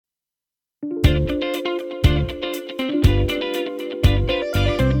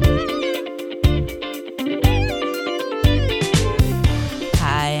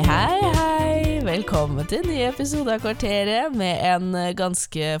velkommen til en ny episode av Kvarteret med en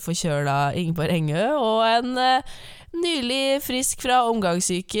ganske forkjøla Ingeborg Engø og en nylig frisk fra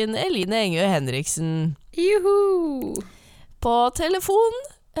omgangssyken Eline Engø Henriksen. Juhu! På telefon,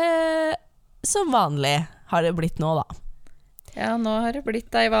 som vanlig har det blitt nå da. Ja, nå har det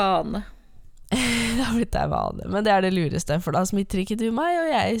blitt deg vane. Det har blitt deg vane, men det er det lureste, for da smitter ikke du meg, og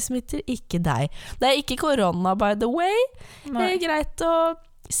jeg smitter ikke deg. Det er ikke korona, by the way. Nei. Det er greit å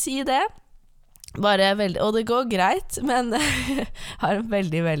si det. Bare veldig, og det går greit, men har en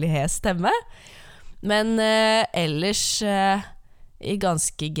veldig, veldig hes stemme. Men ellers i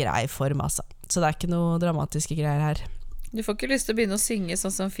ganske grei form, altså. Så det er ikke noe dramatiske greier her. Du får ikke lyst til å begynne å synge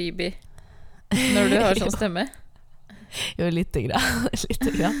sånn som Phoebe når du har sånn stemme? Jo, lite grann.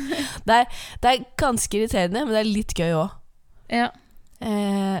 Lite grann. Det er ganske irriterende, men det er litt gøy også. Ja.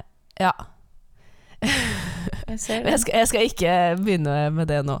 Ja. Jeg ser det. Jeg skal ikke begynne med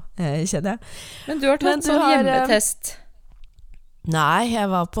det nå, kjenner jeg. Men du har tatt sånn hjemmetest. Nei, jeg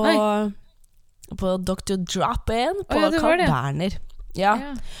var på Dr. Drop-In på Carl Berner. Ja.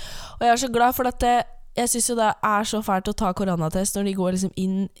 Og jeg er så glad for at jeg synes jo det er så fælt å ta koronatest når de går liksom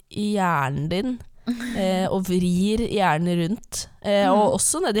inn i hjernen din og vrir hjernen rundt. Og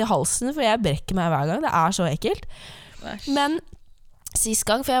også ned i halsen, for jeg brekker meg hver gang. Det er så ekkelt. Men sist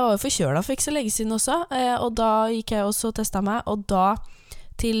gang, for jeg var jo forkjøla for ikke så lenge siden også, og da gikk jeg også og testet meg, og da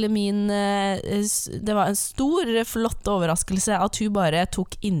til min det var en stor, flott overraskelse at hun bare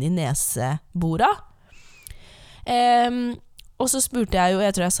tok inn i nesebora. Og så spurte jeg jo,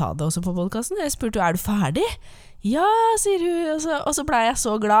 jeg tror jeg sa det også på podcasten, jeg spurte jo, er du ferdig? Ja, sier hun, og så ble jeg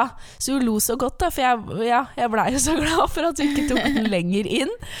så glad. Så hun lo så godt da, for jeg ble jo så glad for at hun ikke tok den lenger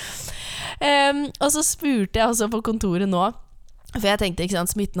inn. Og så spurte jeg også på kontoret nå, for jeg tenkte, ikke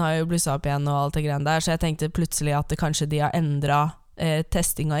sant, smitten har jo blusset opp igjen og alt det greiene der, så jeg tenkte plutselig at kanskje de har endret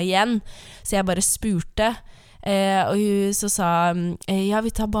testinga igjen. Så jeg bare spurte, og hun så sa, ja,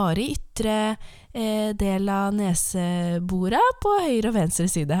 vi tar bare ytre del av nesebora på høyre og venstre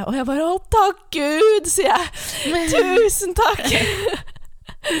side. Og jeg bare, å takk Gud, sier jeg. Tusen takk.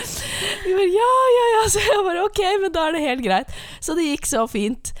 Jeg bare, ja, så jeg bare, ok, men da er det helt greit. Så det gikk så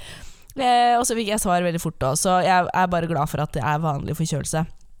fint. Og så fikk jeg svar veldig fort da, så jeg er bare glad for at det er vanlig forkjølelse.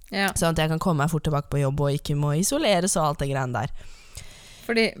 Ja. Sånn at jeg kan komme meg fort tilbake på jobb og ikke må isoleres og alt det greiene der.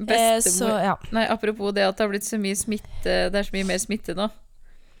 Fordi bestemor Nei, apropos det at det har blitt så mye smitte, det er så mye mer smitte nå.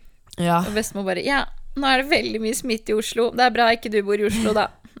 Ja. Og bestemor bare, ja, nå er det veldig mye smitte i Oslo. Det er bra ikke du bor i Oslo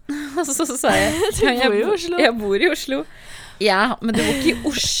da. Og så sa jeg, jeg bor i Oslo. Ja, men du bor ikke i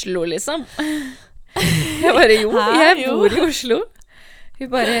Oslo liksom. Jeg bare, jo, jeg bor i Oslo. Hun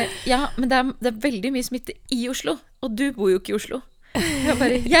bare, ja, men det er veldig mye smitte i Oslo, og du bor jo ikke i Oslo. Jeg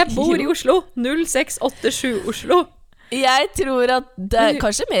bare, jeg bor i Oslo, 0687 Oslo. Jeg tror at det er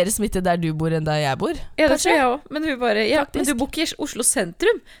kanskje mer smitte der du bor enn der jeg bor. Ja, det tror jeg også, men hun bare, ja, men du bor ikke i Oslo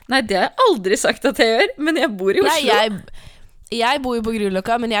sentrum. Nei, det har jeg aldri sagt at jeg gjør, men jeg bor i Oslo. Nei, jeg bor jo på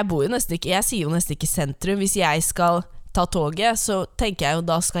Grünerløkka, men jeg bor jo nesten ikke, jeg sier jo nesten ikke sentrum. Hvis jeg skal ta toget, så tenker jeg jo,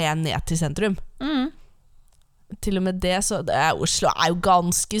 da skal jeg ned til sentrum. Til og med det, så Oslo er jo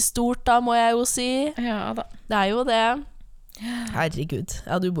ganske stort da, må jeg jo si. Ja da. Det er jo det. Herregud,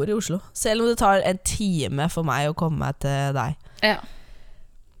 ja, du bor i Oslo. Selv om det tar en time for meg å komme meg til deg. Ja.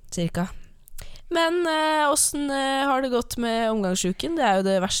 Cirka. Men hvordan har det gått med omgangsuken? Det er jo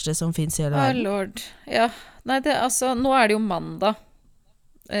det verste som finnes i hele verden. Lord. Ja, nei, altså, nå er det jo mandag.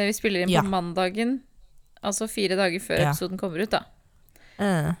 Vi spiller inn på mandagen, altså 4 dager før episoden kommer ut da.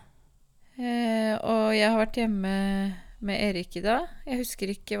 Og jeg har vært hjemme med Erik i dag. Jeg husker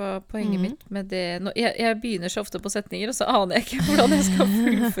ikke hva poenget mitt med det nå, jeg begynner så ofte på setninger, og så aner jeg ikke hvordan jeg skal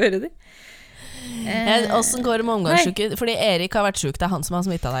fullføre det. Hvordan går det med omgangsuken? Fordi Erik har vært syk, det er han som har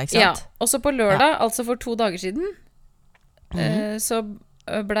smittet deg, ikke sant? Ja, og så på lørdag, altså for 2 dager siden, så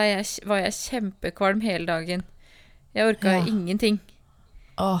var jeg kjempekvalm hele dagen. Jeg orket ingenting.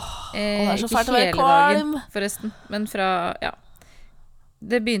 Det er så fælt å være kvalm. Dagen, forresten, men fra,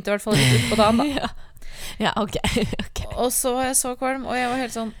 det begynte i hvert fall litt ut på dagen da. Ja, ok. Og så var jeg så kvalm, og jeg var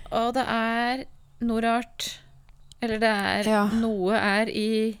helt sånn, det er noe rart. Eller det er noe er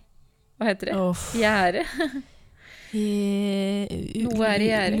i, hva heter det? Gjære. Noe er i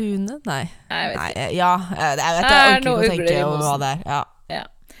gjære. Lune? Nei. Jeg vet ikke. Jeg orker ikke å tenke over hva det er.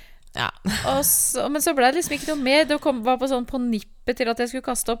 Ja. Men så ble det liksom ikke noe mer. Det var på sånn på nippet til at jeg skulle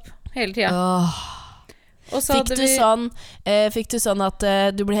kaste opp hele tiden. Fikk du sånn at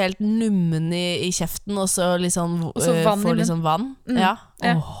du ble helt nummen i kjeften, og så liksom får liksom vann? Ja.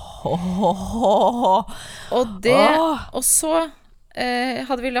 Og så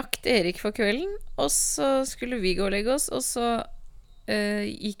hadde vi lagt Erik for kvelden, og så skulle vi gå og legge oss, og så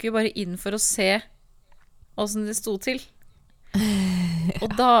gikk vi bare inn for å se hvordan det sto til. Og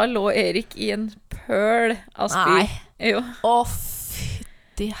da lå Erik i en pøl av spy. Nei. Jo.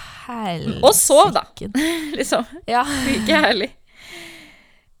 Fytti helsike. Og sov da, liksom. Ja. Ikke herlig.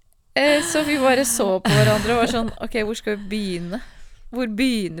 Så vi bare så på hverandre og var sånn, ok, hvor skal vi begynne? Hvor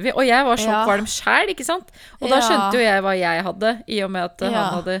begynner vi? Og jeg var så kvalm selv, ikke sant? Og da skjønte jo jeg hva jeg hadde, i og med at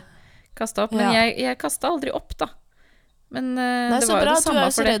han hadde kastet opp. Men jeg kastet aldri opp, da. Men det var jo det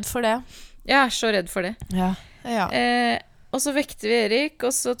samme for det. Så bra, du er så redd for det. Jeg er så redd for det. Ja. Og så vekte vi Erik,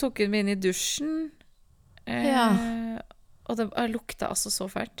 og så tok hun meg inn i dusjen. Og det lukta altså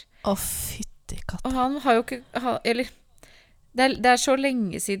så fælt. Fytti katt. Og han har jo ikke... Eller, det er så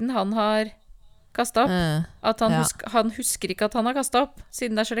lenge siden han har... kastet opp, at han husker ikke at han har kastet opp,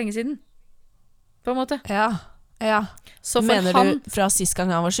 siden det er så lenge siden, på en måte. Ja. Så mener du fra sist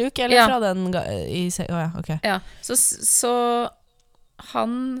gang han var syk, eller fra den ok. Ja, så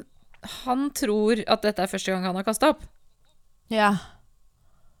han tror at dette er første gang han har kastet opp. Ja.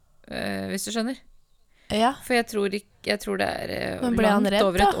 Hvis du skjønner. Ja. For jeg tror det er Men ble han langt redd,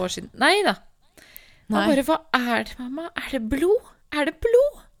 over et år siden. Nei da. Han bare, hva er det, mamma? Er det blod? Er det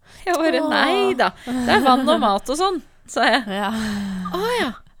blod? Jeg bare, nei da, det er vann og mat og sånn, sa jeg. Ja.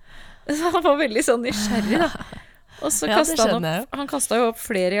 Så han var veldig sånn nysgjerrig da. Og så kastet han kastet jo opp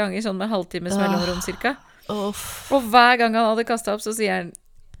flere ganger, sånn med halvtimes mellomrom cirka. Og hver gang han hadde kastet opp, så sier han,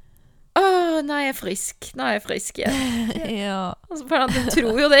 nå er jeg frisk igjen. For han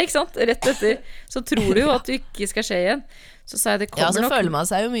tror jo det, ikke sant? Rett etter, så tror du jo at du ikke skal skje igjen. Så sa jeg, det kommer så nok... føler man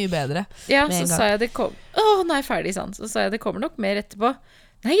seg jo mye bedre. Ja, så sa jeg, nå er jeg ferdig, sant? Så sa jeg, det kommer nok mer etterpå.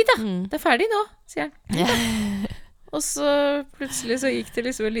 Nei da, det er ferdig nå, sier han. Og så plutselig så gikk det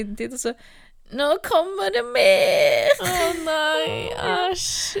liksom en liten tid, og så nå kommer det mer. Nei,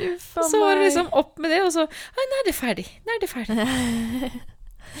 æsj, så var det liksom opp med det, og så nå er det ferdig.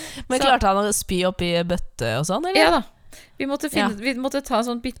 Men klarte han å spy opp i bøtte og sånn, eller? Ja da, vi måtte ta en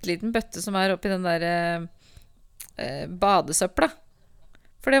sånn bitteliten bøtte som er oppi den der badesøpla.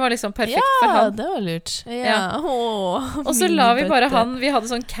 For det var liksom perfekt for han. Ja, det var lurt. Og så la vi bare han... Vi hadde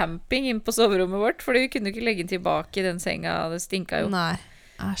sånn camping inn på soverommet vårt, fordi vi kunne ikke legge den tilbake i den senga. Det stinket jo. Nei,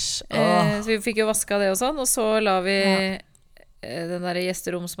 æsj. Så vi fikk jo vasket det og sånn, og så la vi den der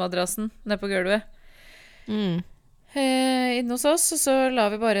gjesteromsmadrassen ned på gulvet. Inne hos oss, og så la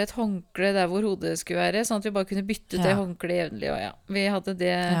vi bare et håndkle der hvor hodet skulle være, sånn at vi bare kunne bytte det håndkle jevnlig. Og vi hadde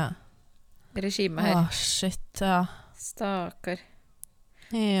det regimet her. Shit, Stakkar.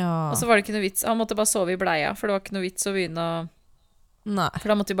 Ja. Og så var det ikke noe vits. Han måtte bare sove i bleia, for det var ikke noe vits å begynne å... Nei. For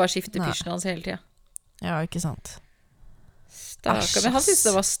da måtte vi bare skifte pysjen hans hele tiden. Ja, ikke sant. Stakkar. Men han syntes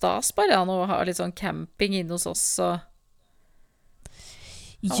det var stas bare han å ha litt sånn camping inne hos oss. Og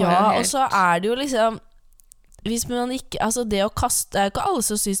så er det jo liksom... Hvis man ikke... Altså det å kaste... Det er jo ikke alle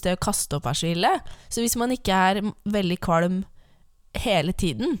som synes det å kaste opp er så ille. Så hvis man ikke er veldig kvalm hele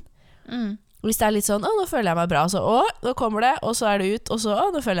tiden... Hvis det er litt sånn, nå føler jeg meg bra, så nå kommer det, og så er det ut, og så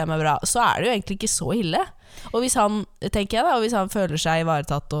nå føler jeg meg bra, så er det jo egentlig ikke så ille. Og hvis han, tenker jeg da, og hvis han føler seg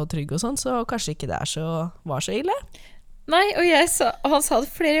ivaretatt og trygg og sånn, så kanskje ikke det var så ille. Nei, og han sa det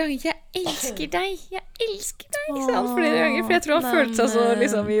flere ganger, jeg elsker deg, sa han flere ganger, for jeg tror han følte seg så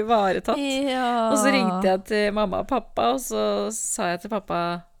liksom ivaretatt. Og så ringte jeg til mamma og pappa, og så sa jeg til pappa,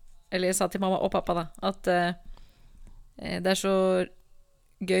 eller jeg sa til mamma og pappa da, at det er så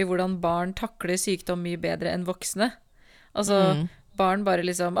gøy hvordan barn takler sykdom mye bedre enn voksne. Altså, barn bare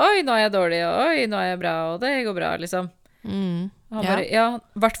liksom, oi, nå er jeg dårlig, og oi, nå er jeg bra, og det går bra, liksom. Han bare,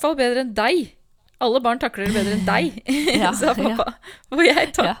 i hvert fall bedre enn deg. Alle barn takler det bedre enn deg, sa pappa. Og jeg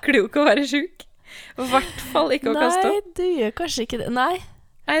takler jo ikke å være syk. I hvert fall ikke å kaste opp. Nei, du gjør kanskje ikke det. Nei,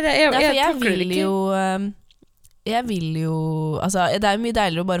 jeg takler det ikke. Jeg vil jo, altså, det er jo mye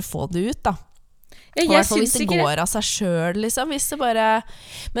deiligere å bare få det ut, da. Ja, I hvert fall hvis det går av seg selv liksom, hvis det bare...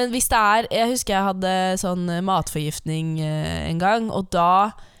 Men hvis det er... Jeg husker jeg hadde sånn matforgiftning en gang, og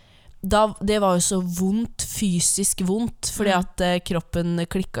da det var jo så vondt, fysisk vondt, fordi at kroppen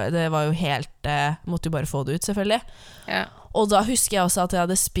klikket, det var jo helt... måtte jo bare få det ut, selvfølgelig. Og da husker jeg også at jeg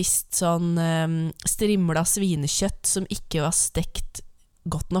hadde spist sånn strimla svinekjøtt som ikke var stekt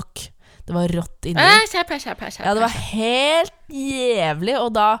godt nok. Det var rått inni. Ja, det var helt jævlig,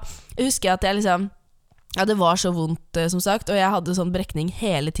 og da husker jeg at jeg liksom... Ja, det var så vondt, som sagt, og jeg hadde sånn brekning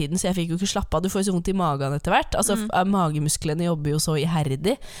hele tiden, så jeg fikk jo ikke slappe av. Du får jo så vondt i magen etter hvert. Altså, magemusklene jobber jo så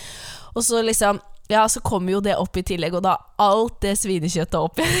iherdig. Og så liksom, så kom jo det opp i tillegg, og da alt det svinekjøttet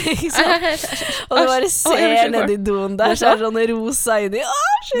opp igjen, ikke sant? Og du bare ser ned i doen der, så er det sånn rosa inni.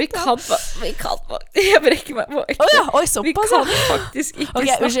 Vi kan jeg brekker meg på ekte. Såpass. Vi kan faktisk ikke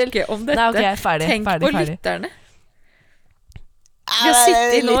snakke om dette. Nei, ferdig. Tenk på lytterne. Vi har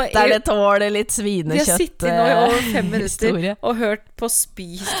sittet nå Lytterne tåler litt svinekjøtt. Vi har sittet nå i over 5 minutter og hørt på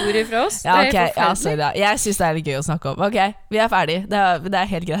spyhistorier fra oss. Ja, ok, ja, sorry. Jeg synes det er litt gøy å snakke om. Ok, vi er ferdig. Det er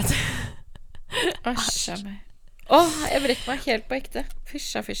helt greit. Æsj av meg. Jeg brekker meg helt på ekte.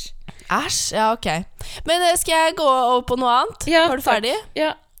 Fysj. Æsj, ja, ok. Men skal jeg gå over på noe annet? Ja, var du ferdig?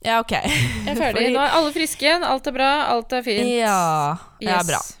 Ja, ok. Jeg er ferdig. Nå er alle friske igjen. Alt er bra, alt er fint. Ja, yes.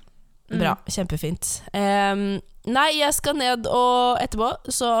 Bra. Bra, kjempefint. Nei, jeg skal ned og etterpå,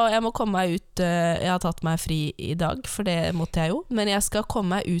 så jeg må komme meg ut. Jeg har tatt meg fri i dag, for det måtte jeg jo. Men jeg skal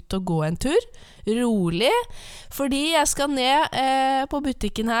komme meg ut og gå en tur, rolig, fordi jeg skal ned på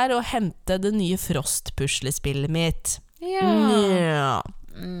butikken her og hente det nye Frost-puslespillet mitt. Ja.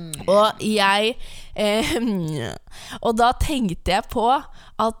 Og jeg og da tenkte jeg på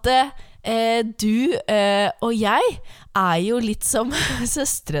at du og jeg er jo litt som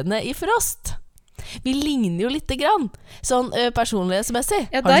søstrene i Frost. Vi ligner jo lite grann, sånn personlighetsmessig.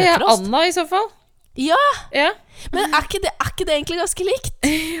 Ja, da er jeg Anna i så fall. Ja. Men er ikke det egentlig ganske likt?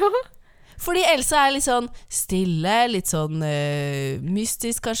 Jo. Fordi Elsa er litt sånn stille, litt sånn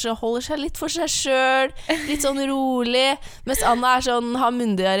mystisk, kanskje holder seg litt for seg selv, litt sånn rolig, mens Anna er sånn, har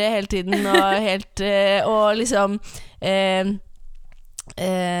munndiaré hele tiden, og liksom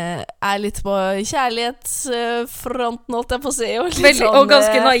er litt på kjærlighetsfronten, holdt jeg på å si, og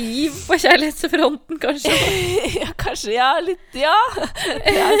ganske naiv på kjærlighetsfronten, kanskje. Litt, det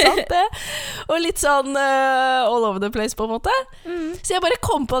er sant det. Og litt sånn all over the place, på en måte. Så jeg bare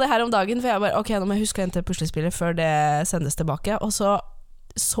kom på det her om dagen, for jeg bare, ok, nå må jeg huske å hente puslespillet før det sendes tilbake, og så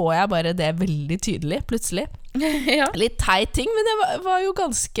jeg bare det veldig tydelig, plutselig. Litt teit ting, men det var jo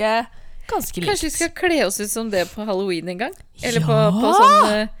ganske likt. Kanskje vi skal kle oss ut som det på Halloween en gang? Eller på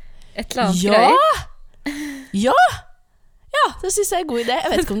sånn et eller annet greier? Ja, det synes jeg er en god idé.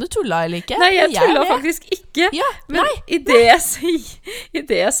 Jeg vet ikke om du tullet eller ikke. Nei, jeg tullet faktisk ikke. Men i det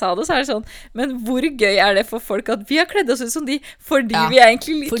jeg sa det, så er det sånn, men hvor gøy er det for folk at vi har kledd oss ut som de, fordi vi er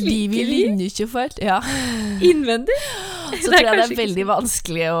egentlig litt fordi like vi ligner ikke for innvendig. Så tror jeg det er veldig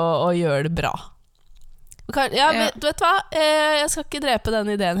vanskelig å gjøre det bra. Men du vet hva? Jeg skal ikke drepe den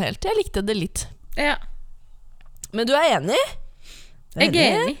ideen helt. Jeg likte det litt. Ja. Men du er enig? Jeg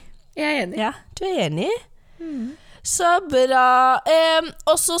er enig. Ja, du er enig? Så bra.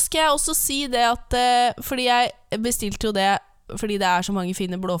 Og så skal jeg også si det at fordi jeg bestilte jo det fordi det er så mange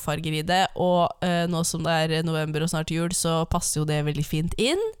fine blåfarger i det, og nå som det er november og snart jul, så passer jo det veldig fint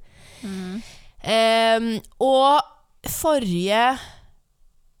inn. Og forrige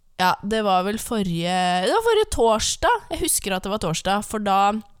det var vel forrige torsdag. Jeg husker at det var torsdag, for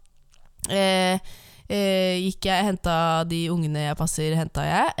da gikk jeg, hentet de ungene jeg passer,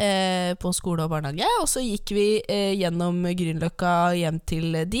 på skole og barnehage, og så gikk vi gjennom Grünerløkka hjem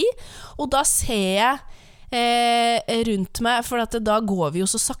til de, og da ser jeg rundt meg, for at da går vi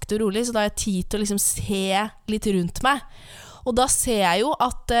jo så sakte og rolig, så da har jeg tid til å liksom se litt rundt meg, og da ser jeg jo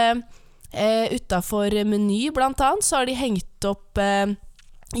at utenfor Meny blant annet, så har de hengt opp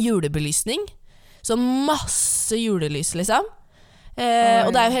julebelysning, så masse julelys liksom, og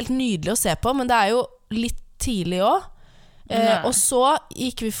det er jo helt nydelig å se på, men det er jo litt tidlig også. Og så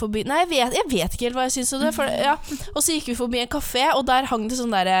gikk vi forbi, nei jeg vet ikke helt hva jeg synes om det, og så gikk vi forbi en kafé, og der hang det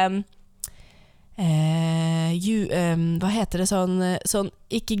sånn der hva heter det, sånn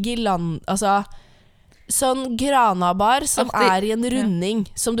ikke girland, altså sånn granabar som er i en runding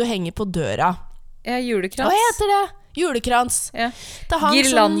som du henger på døra. Julekrans. Hva heter det? Julekrans.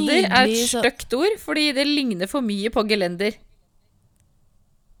 Girlander er et støkt ord, fordi det ligner for mye på gelender.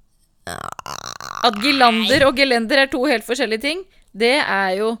 At girlander og gelender er to helt forskjellige ting, det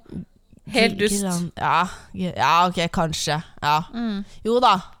er jo helt dust. Ok, kanskje. Jo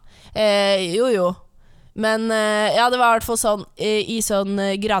da. Jo. Men det var i hvert fall sånn i sånn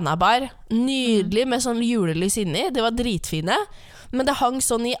granabar. Nydelig med sånn julelys inni. Det var dritfine. Men det hang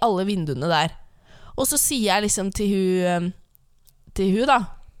sånn i alle vinduene der. Og så sier jeg liksom til hun da,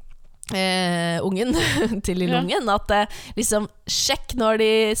 ungen, til lille ungen, at liksom, sjekk når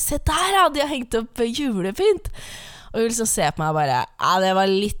se der de har hengt opp julepynt. Og hun liksom ser på meg og bare, det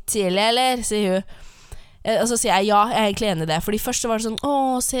var litt tidlig, eller? Sier hun. Og så sier jeg, jeg er egentlig enig i det. Fordi først så var det sånn,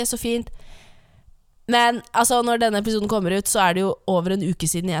 se så fint. Men altså, når denne episoden kommer ut, så er det jo over en uke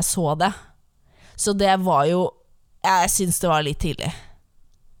siden jeg så det. Så det var jo, jeg synes det var litt tidlig.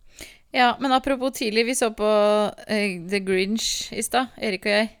 Ja, men apropos tidlig, vi så på The Grinch i sted, Erik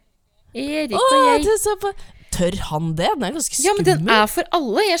og jeg. Tør han det? Den er ganske skummel. Ja, men den er for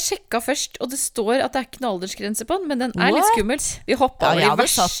alle. Jeg sjekket først, og det står at det er ikke noe aldersgrense på den, men den er litt skummel. Vi hoppet over de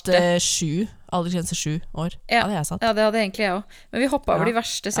verste. Jeg hadde satt aldersgrense 7 år. Ja, det hadde egentlig jeg også. Men vi hoppet over de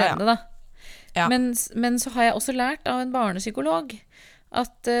verste scenene da. Men så har jeg også lært av en barnepsykolog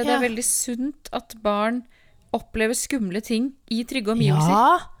at det er veldig sunt at barn opplever skumle ting i trygge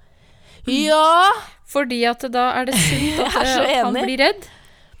omgivelser. Ja. Fordi at da er det sunt at han blir redd,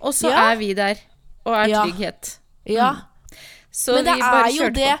 og så er vi der, og er trygghet. Ja. Så men det vi bare jo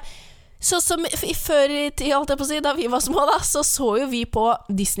kjørte det på. Så som før i tid, holdt jeg på å si, da vi var små da, så jo vi på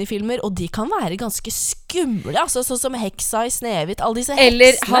Disney-filmer, og de kan være ganske skumle, altså sånn som Heksa i Snehvit, alle disse heksene.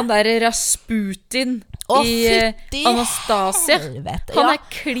 Eller han der Rasputin i Anastasia. Helvete. Han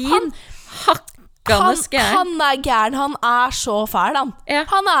klin hakkende skjær. Han gæren, han så fæl, han. Ja.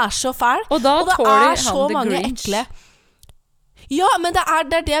 Han så fæl. Og da tåler så han mange Grinch. ekle. Ja, men det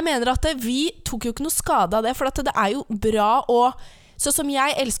det jeg mener, at vi tok jo ikke noe skade av det, for at det jo bra å sånn som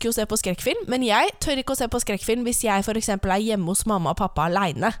jeg elsker jo å se på skrekkfilm, men jeg tør ikke å se på skrekkfilm hvis jeg for eksempel hjemme hos mamma og pappa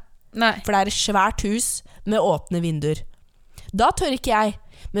alene. Nei. For det et svært hus med åpne vinduer. Da tør ikke jeg.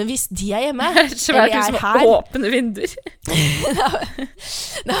 Men hvis de hjemme, svært hus med åpne vinduer.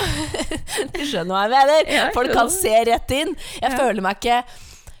 Du skjønner hva jeg mener. Folk kan se rett inn. Jeg føler meg ikke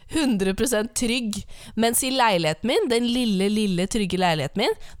 100% trygg. Mens i leiligheten min, den lille trygge leiligheten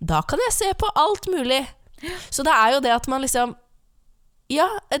min, da kan jeg se på alt mulig. Så det jo det at man liksom, ja,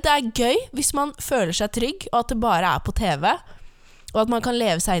 det gøy hvis man føler seg trygg, og at det bare på TV, og at man kan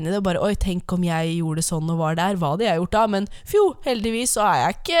leve seg inn i det, og bare, oi, tenk om jeg gjorde det sånn og var der, hva hadde jeg gjort da? Men heldigvis så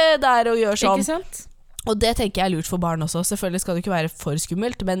jeg ikke der og gjør sånn. Ikke sant? Og det tenker jeg lurt for barn også. Selvfølgelig skal det ikke være for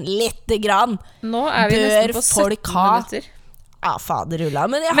skummelt, men lite grann. Nå vi nesten på 17 minutter. Ja, faderulла.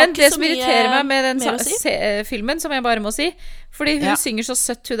 Men jeg har ikke så mye mer å si. Men det som irriterer meg med den filmen, som jeg bare må si, fordi hun synger så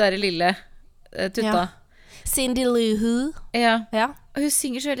søtt, hun der lille tutta. Cindy Lou Who. Ja. Og hun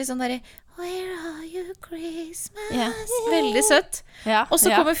synger så veldig sånn der, Where are you Christmas? Veldig søtt. Og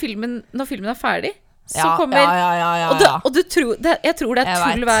så kommer filmen, når filmen ferdig, så kommer og du tror, jeg tror det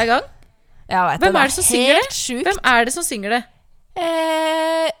tull hver gang. Hvem det som synger det? Sjukt. Hvem det som synger det?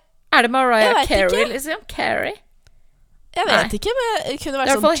 Det Mariah Carey? Liksom? Carey? Jeg vet ikke, men det kunne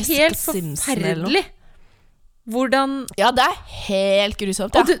vært sånn Jessica Simpson eller noe. Hvordan... Ja, det helt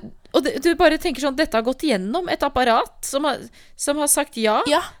grusomt, ja. Og du bare tenker sånn, dette har gått igjennom et apparat som har sagt ja.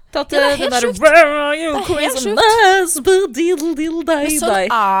 Ja, det helt sjukt. Det helt sjukt. Men sånn det jo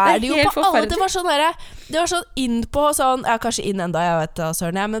på alle. Det var sånn inn på sånn, kanskje inn enda, jeg vet da,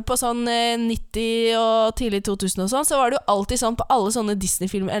 Søren, men på sånn 90 og tidlig 2000 og sånn, så var det jo alltid sånn på alle sånne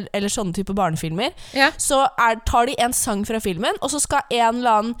Disney-filmer, eller sånne type barnefilmer, så tar de en sang fra filmen, og så skal en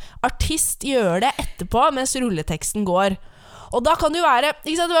eller annen artist gjøre det etterpå, mens rulleteksten går. Og da kan det jo være,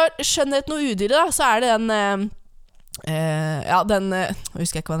 ikke sant, det var Skjønnheten og udyret da, så det den jeg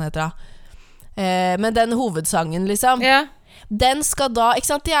husker ikke hva den heter da, men den hovedsangen liksom, den skal da,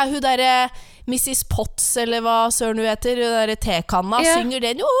 ikke sant, hun der Mrs. Potts, eller hva søren du heter, hun der tekanna, synger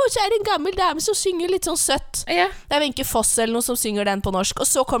den, så det en gammel dame som synger litt sånn søtt, det Wenche Foss eller noe som synger den på norsk, og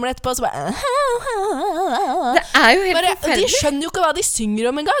så kommer det etterpå, så bare det jo helt forferdelig. De skjønner jo ikke hva de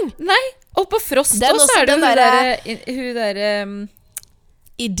synger om en gang. Nei, og på Frost også det jo hun der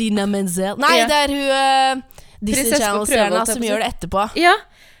Idina Menzel. Nei, det hun Disney Channel-stjerna som gjør det etterpå. Ja,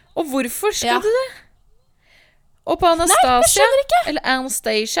 og hvorfor skal du det? Og på Anastasia, eller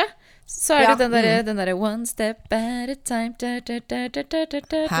Anastasia, så det den der One step at a time.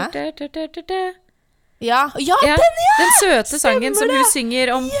 Ja, den, den søte sangen som hun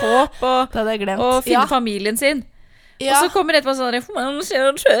synger om håp og finne familien sin. Og så kommer det etterpå sånn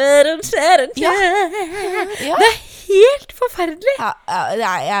det helt forferdelig.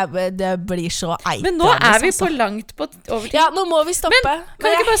 Det blir så eitende. Men nå vi på langt på overtid. Ja, nå må vi stoppe. Men kan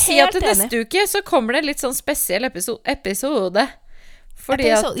jeg ikke bare si at neste uke så kommer det en litt sånn spesiell episode.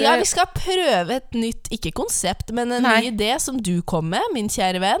 Fordi at vi skal prøve et nytt, ikke konsept, men en ny idé som du kom med, min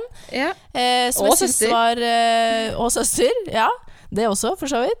kjære venn. Som og søster. Og søster, ja. Det også, for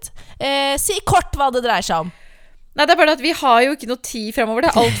så vidt. Si kort hva det dreier seg om. Nei, det bare at vi har jo ikke noe tid fremover.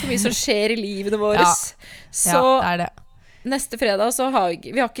 Det alt for mye som skjer i livene våre. Så det. Neste fredag så har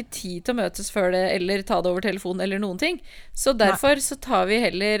vi har ikke tid til å møtes før det, eller ta det over telefon, eller noen ting. Så derfor så tar vi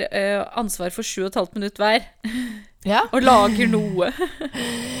heller ansvar for 7,5 minutter hver. Og lager noe.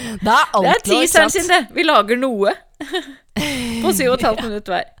 Det alt teaseren sin det. Vi lager noe på 7,5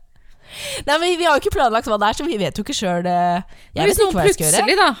 minutter hver. Nei, men vi har jo ikke planlagt hva det så vi vet jo ikke selv. Hvis noen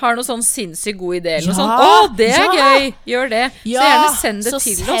plutselig da har noe sånn sinnssykt god idé eller noe sånt, det gøy, gjør det. Så gjerne send det til oss.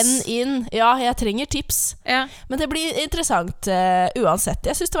 Så send inn. Ja, jeg trenger tips. Men det blir interessant uansett.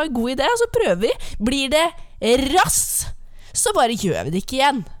 Jeg synes det var en god idé, og så prøver vi. Blir det rass, så bare gjør vi det ikke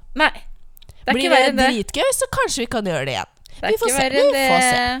igjen. Nei, blir det dritgøy, så kanskje vi kan gjøre det igjen. Vi får se.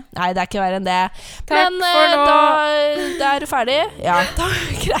 Nei, det ikke verre enn det. Takk for nå. Da du ferdig. Ja,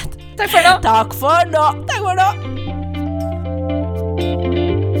 greit. Takk for nå. Takk for nå.